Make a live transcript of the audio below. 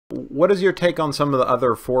What is your take on some of the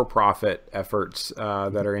other for-profit efforts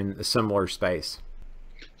that are in a similar space?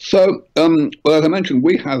 So, well, as I mentioned,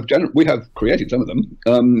 we have created some of them,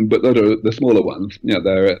 but those are the smaller ones.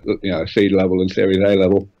 They're at seed level and Series A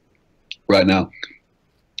level right now.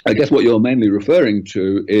 I guess what you're mainly referring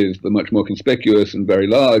to is the much more conspicuous and very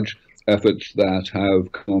large efforts that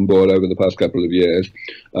have come on board over the past couple of years,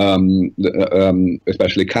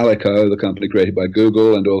 especially Calico, the company created by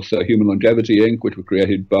Google, and also Human Longevity Inc., which were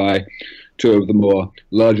created by two of the more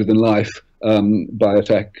larger-than-life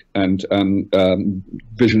biotech and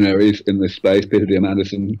visionaries in this space, Peter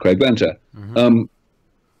Diamandis and Craig Venter. Mm-hmm.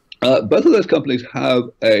 Both of those companies have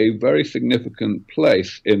a very significant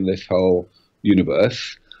place in this whole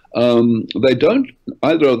universe. They don't,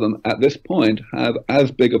 either of them at this point, have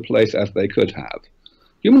as big a place as they could have.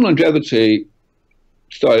 Human Longevity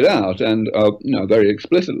started out and very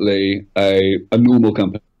explicitly a normal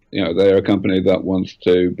company. They're a company that wants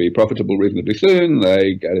to be profitable reasonably soon.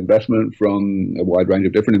 They get investment from a wide range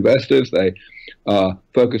of different investors. They are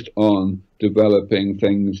focused on developing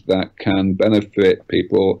things that can benefit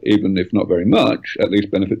people, even if not very much, at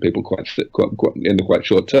least benefit people quite in the quite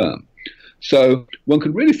short term. So one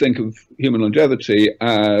could really think of Human Longevity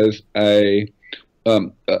as a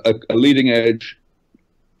leading edge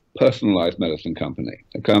personalized medicine company,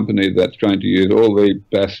 a company that's trying to use all the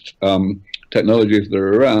best technologies that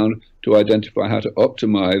are around to identify how to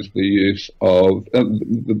optimize the use of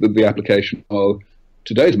the application of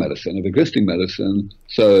today's medicine, of existing medicine,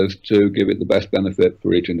 so as to give it the best benefit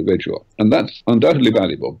for each individual. And that's undoubtedly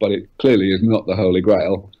valuable, but it clearly is not the holy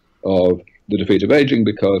grail of the defeat of aging,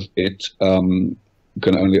 because it can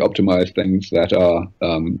only optimize things that are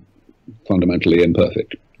fundamentally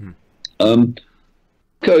imperfect.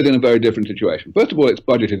 Co is in a very different situation. First of all, its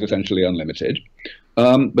budget is essentially unlimited,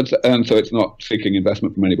 and so it's not seeking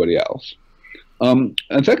investment from anybody else. And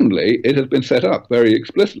secondly, it has been set up very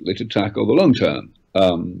explicitly to tackle the long-term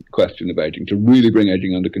question of aging, to really bring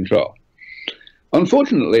aging under control.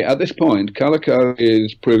 Unfortunately, at this point, Calico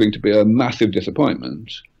is proving to be a massive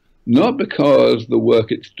disappointment. Not because the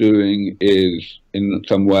work it's doing is in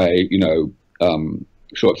some way,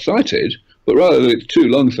 short-sighted, but rather that it's too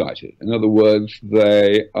long-sighted. In other words,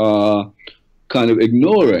 they are kind of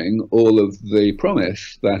ignoring all of the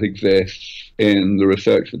promise that exists in the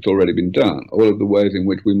research that's already been done, all of the ways in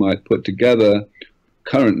which we might put together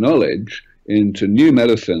current knowledge into new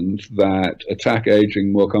medicines that attack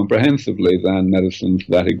aging more comprehensively than medicines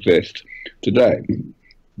that exist today.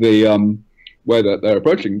 The way that they're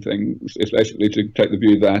approaching things is basically to take the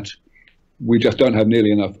view that we just don't have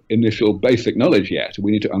nearly enough initial basic knowledge yet.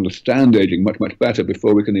 We need to understand aging much, much better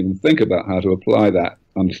before we can even think about how to apply that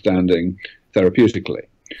understanding therapeutically.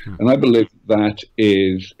 And I believe that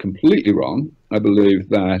is completely wrong. I believe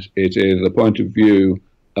that it is a point of view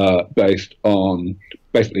based on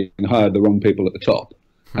basically having hired the wrong people at the top,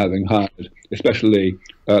 having hired especially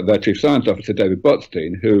their chief science officer, David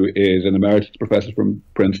Botstein, who is an emeritus professor from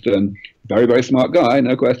Princeton, very, very smart guy,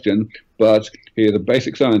 no question, but he is a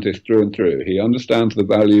basic scientist through and through. He understands the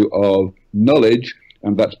value of knowledge,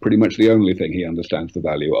 and that's pretty much the only thing he understands the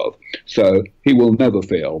value of. So he will never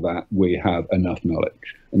feel that we have enough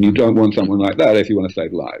knowledge. And you don't want someone like that if you want to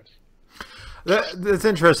save lives. That's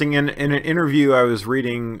interesting. In an interview I was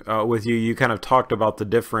reading with you, you kind of talked about the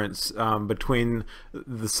difference between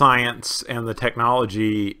the science and the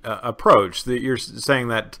technology approach. That you're saying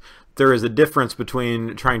that there is a difference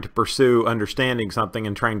between trying to pursue understanding something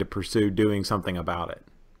and trying to pursue doing something about it.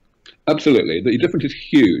 Absolutely. The difference is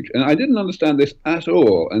huge. And I didn't understand this at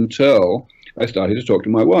all until I started to talk to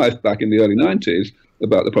my wife back in the early 90s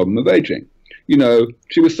about the problem of aging.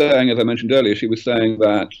 She was saying, as I mentioned earlier, she was saying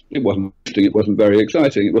that it wasn't interesting, it wasn't very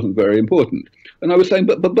exciting, it wasn't very important. And I was saying,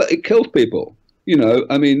 but it kills people.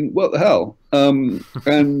 I mean, what the hell? And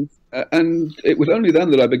it was only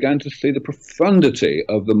then that I began to see the profundity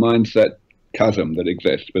of the mindset chasm that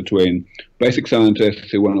exists between basic scientists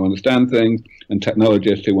who want to understand things and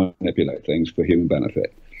technologists who want to manipulate things for human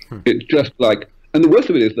benefit. It's just like, and the worst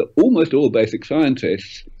of it is that almost all basic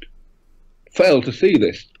scientists fail to see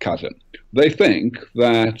this chasm. They think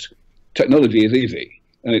that technology is easy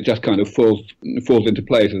and it just kind of falls into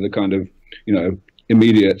place as a kind of,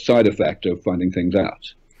 immediate side effect of finding things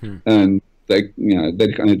out. And they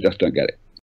kind of just don't get it.